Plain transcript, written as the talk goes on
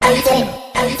You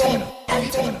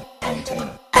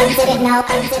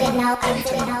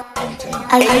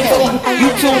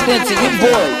tuned into your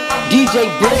boy, DJ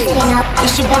Blaze.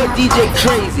 It's your boy, DJ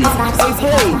Crazy. Hey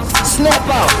Blaze, snap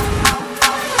out.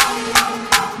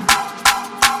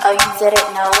 Oh, you didn't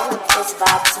know? It's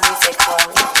Vibes Music Hall.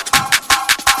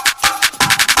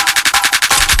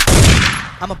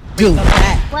 I'ma do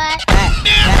that. What?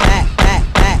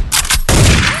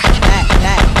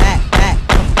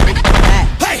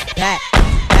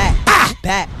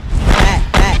 Back.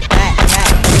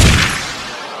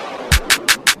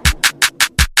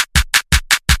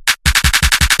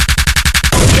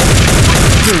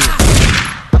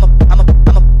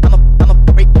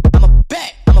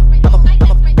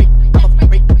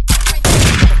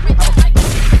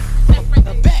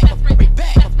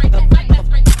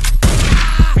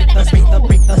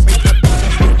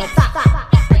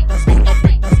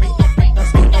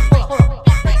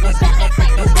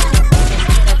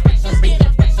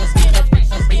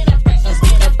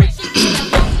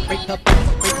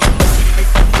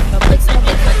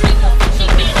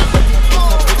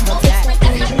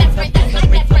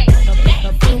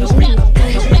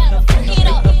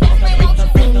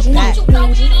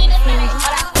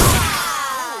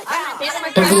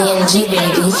 VMG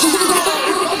baby.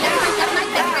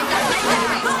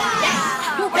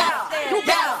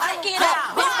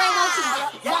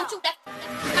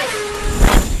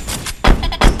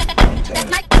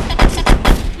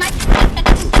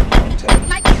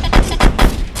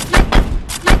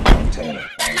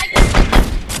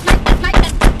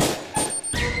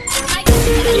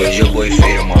 Here's your boy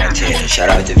Fader Montana. Shout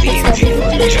out to VMG. The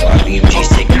only reason why VMG's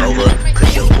taking over,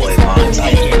 cause your boy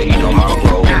Montana. You already know my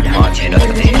bro, Montana.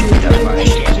 The hit with that fire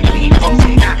shares and VMG.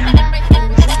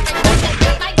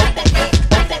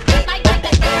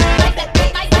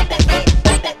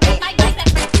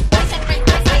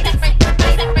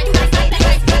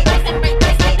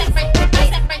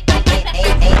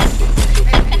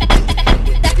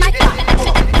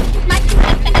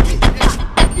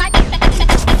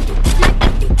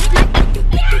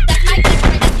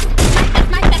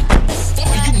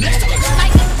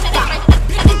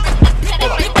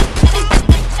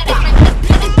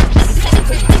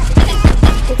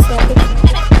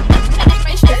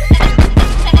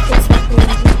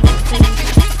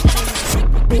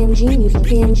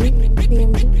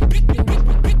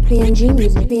 BMG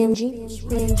music, BMG.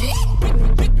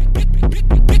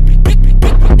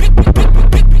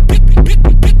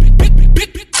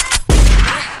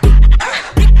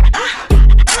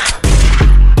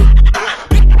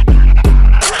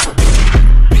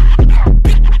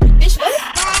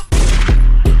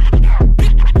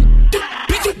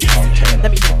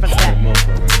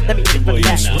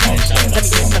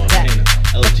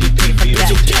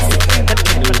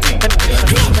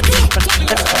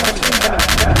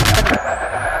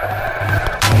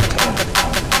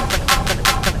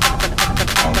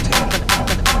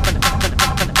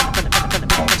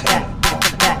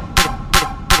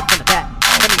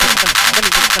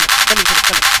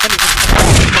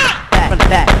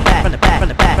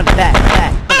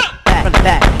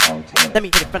 Let me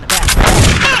hit it from the back.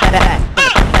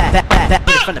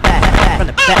 From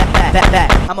the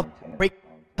back. I'ma break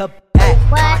her back.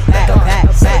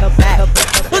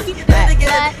 Pussy, break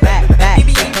her back.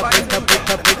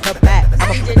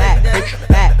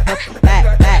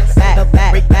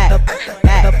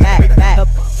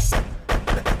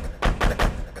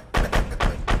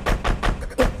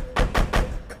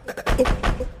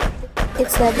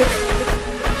 It's that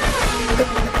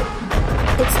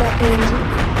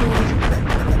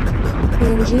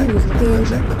BMG music,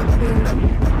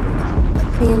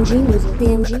 BMG music,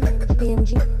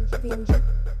 BMG.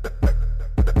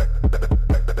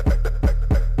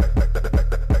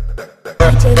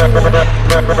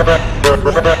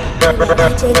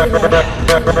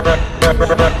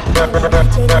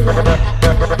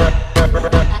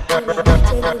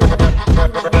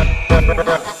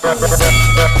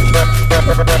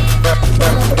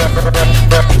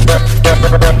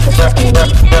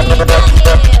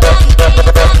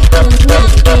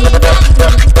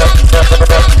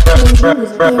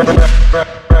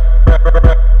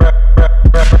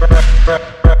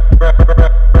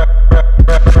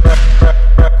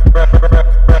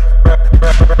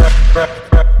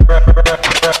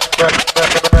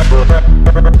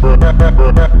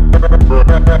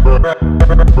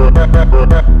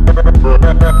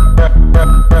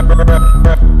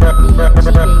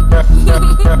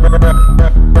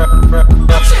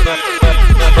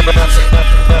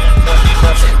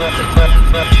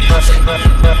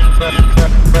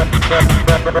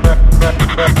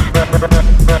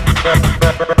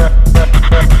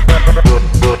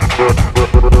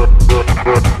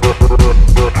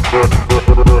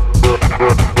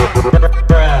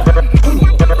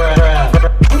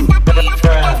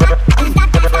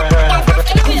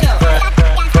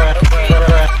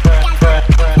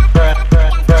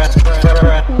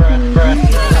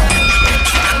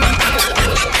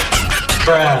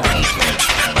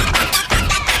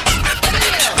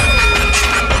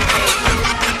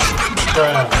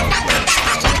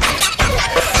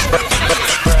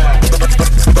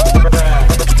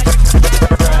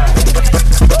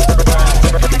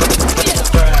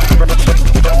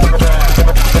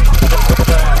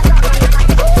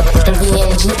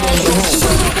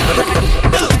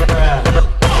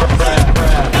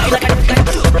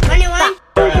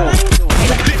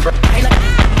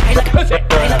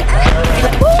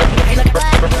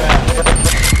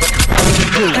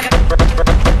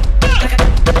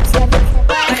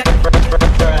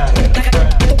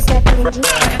 This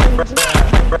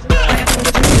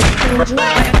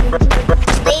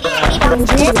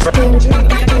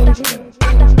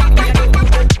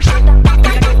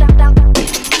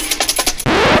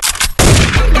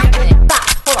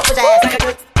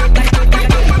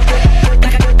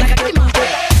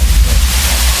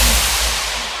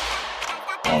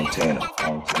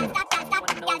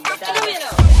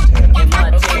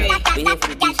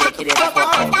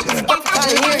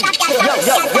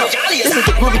is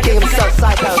the groovy king himself,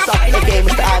 Psycho, aka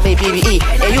Mr. I made BBE,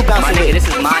 and you bouncing with. This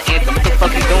is my anthem. What the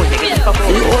fuck you doing here? Get the fuck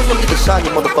over. You always gonna get the shine,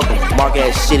 you motherfucking mark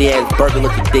ass, shitty ass, burger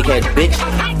looking dickhead bitch.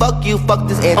 Fuck you, fuck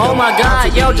this anthem. Oh my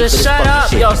god, yo, just shut up.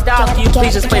 Shit. Yo, stop. Can you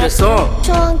please just play the song?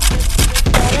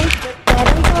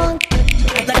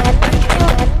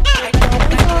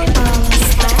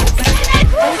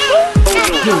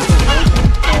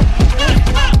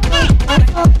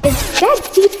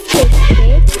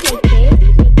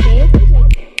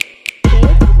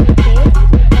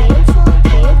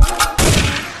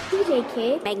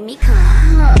 Make me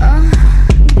come.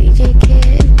 DJ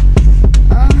Kid.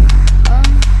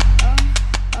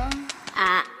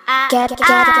 Get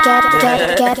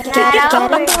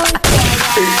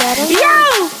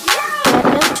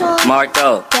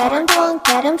Marco.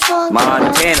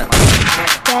 Montana.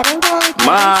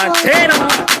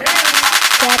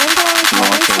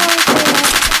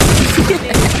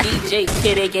 DJ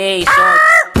Kid, aka song.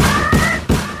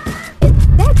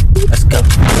 Let's go.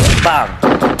 Bang.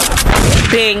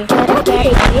 Bing.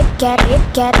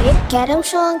 Get him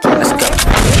strong. Let's go.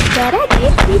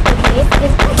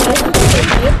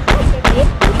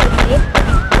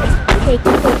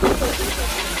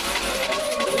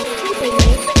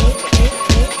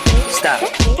 Stop.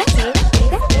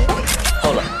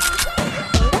 Hold up.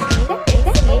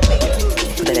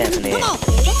 Put that ass in there.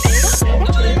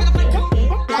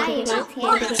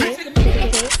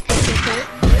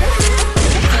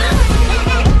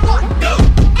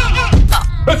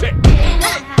 That's it.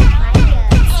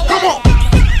 Come on.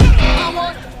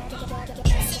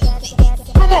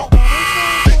 Come on.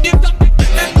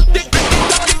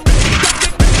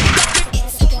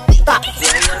 Stop.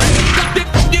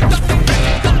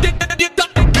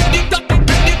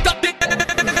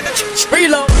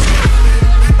 Reload.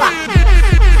 Stop.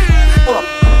 Hold up.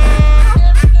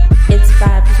 It's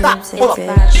vibes. Hold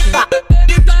up. Stop.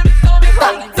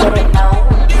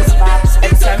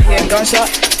 Every time you hear a gunshot.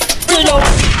 Reload.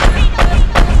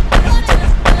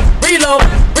 Reload.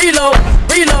 Reload.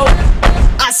 Reload.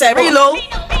 I said reload.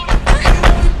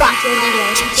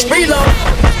 Reload.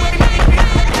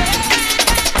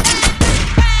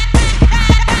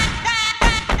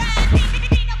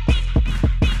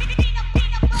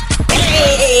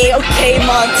 Hey, okay,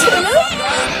 Montana.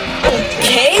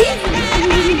 Okay.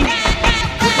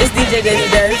 It's DJ Daisy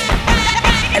Dash,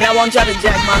 and I want y'all to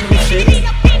jack my new shit.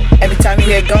 Every time you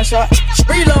hear a gunshot,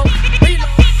 reload, reload.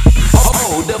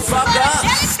 Hold the fuck up,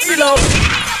 reload.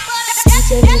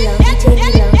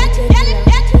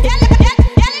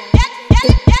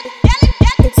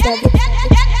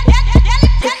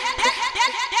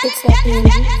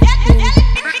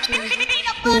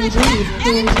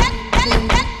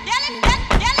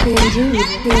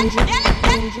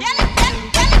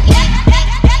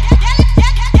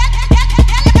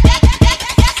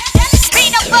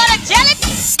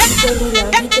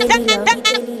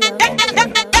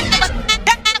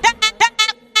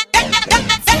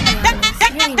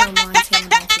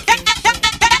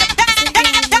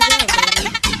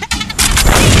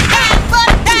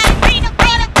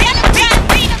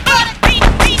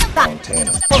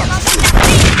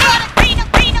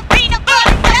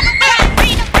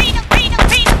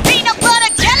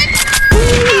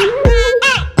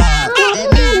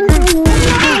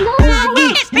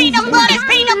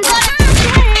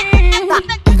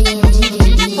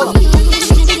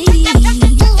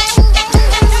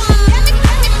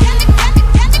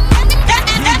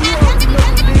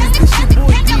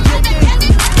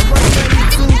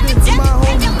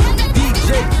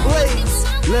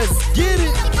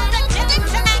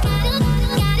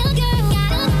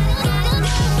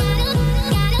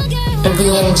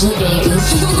 VNG, baby.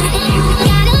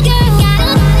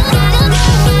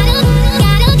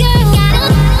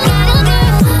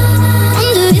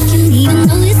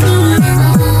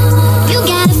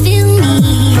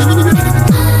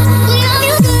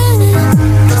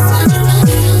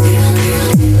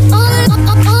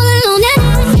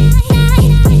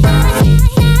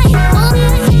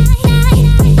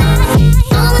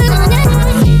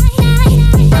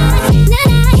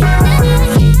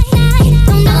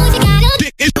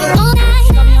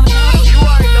 You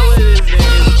are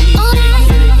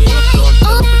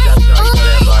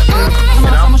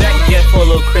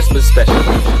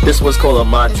This one's called a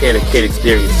Montana Kid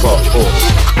Experience Part 4.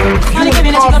 You in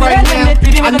the car right now,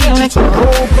 I need you to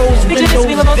roll those windows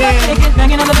down.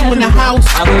 You in the house,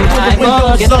 roll the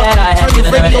windows up, turn your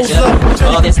radios up,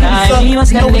 turn your computers up.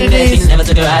 You know what it is.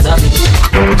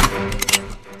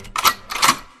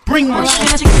 Bring my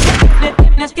shit.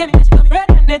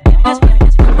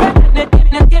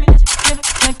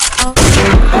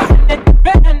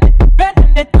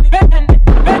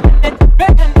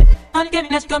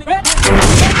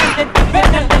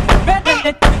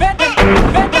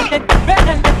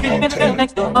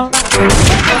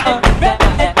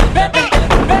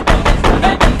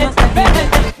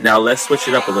 Now let's switch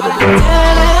it up a little bit.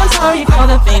 I'm sorry for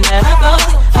the thing that I thought.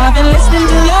 I've been listening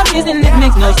to your music and it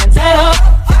makes no sense at all.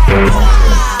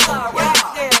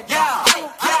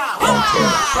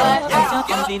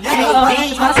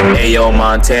 Hey yo,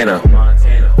 Montana.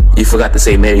 You forgot to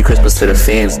say Merry Christmas to the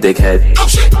fans, dickhead.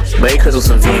 Merry Christmas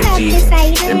from VMG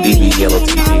and BB Yellow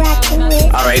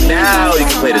TV. Alright, now you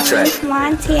can play the track.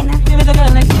 Montana.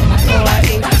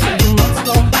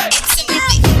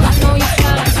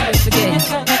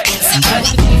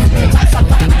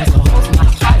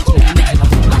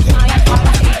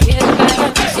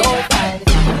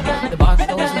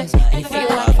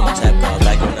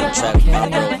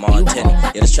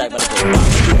 Yeah, this track about to go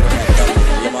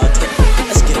Montana.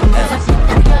 Let's get it now.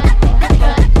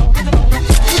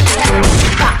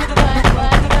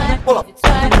 Hold up.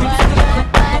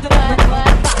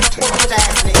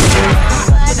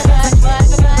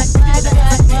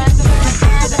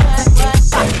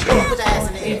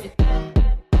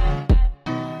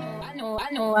 I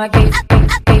know I gave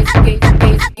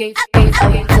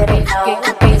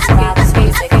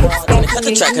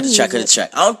Cut the track.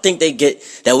 I don't think they get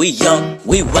that we young,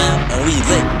 we wild, and we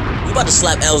lit. We about to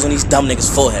slap L's on these dumb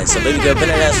niggas' foreheads. So baby girl, bend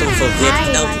that ass over for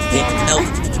VMG L.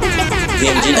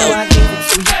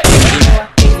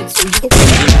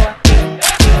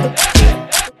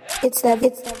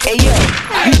 Hey yo,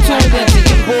 you tuned in to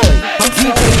your boy,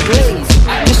 DJ Blaze.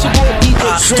 This your boy DJ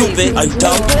Crazy. Stupid, are you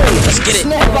dumb? Let's get it.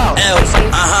 L's,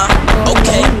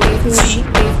 okay.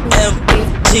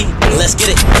 VMG, let's get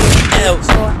it. L's,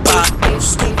 bye,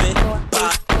 stupid,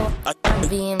 bye.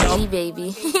 VMG,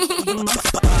 baby.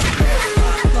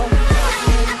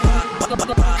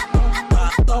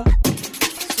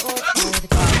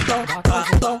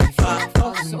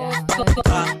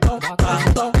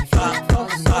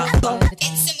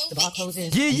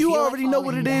 Yeah, you already know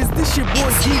what it is. This your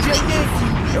boy DJ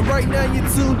Yankee. And right now you're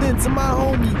tuned in to my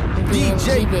homie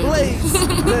DJ Blaze.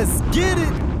 Let's get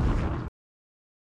it.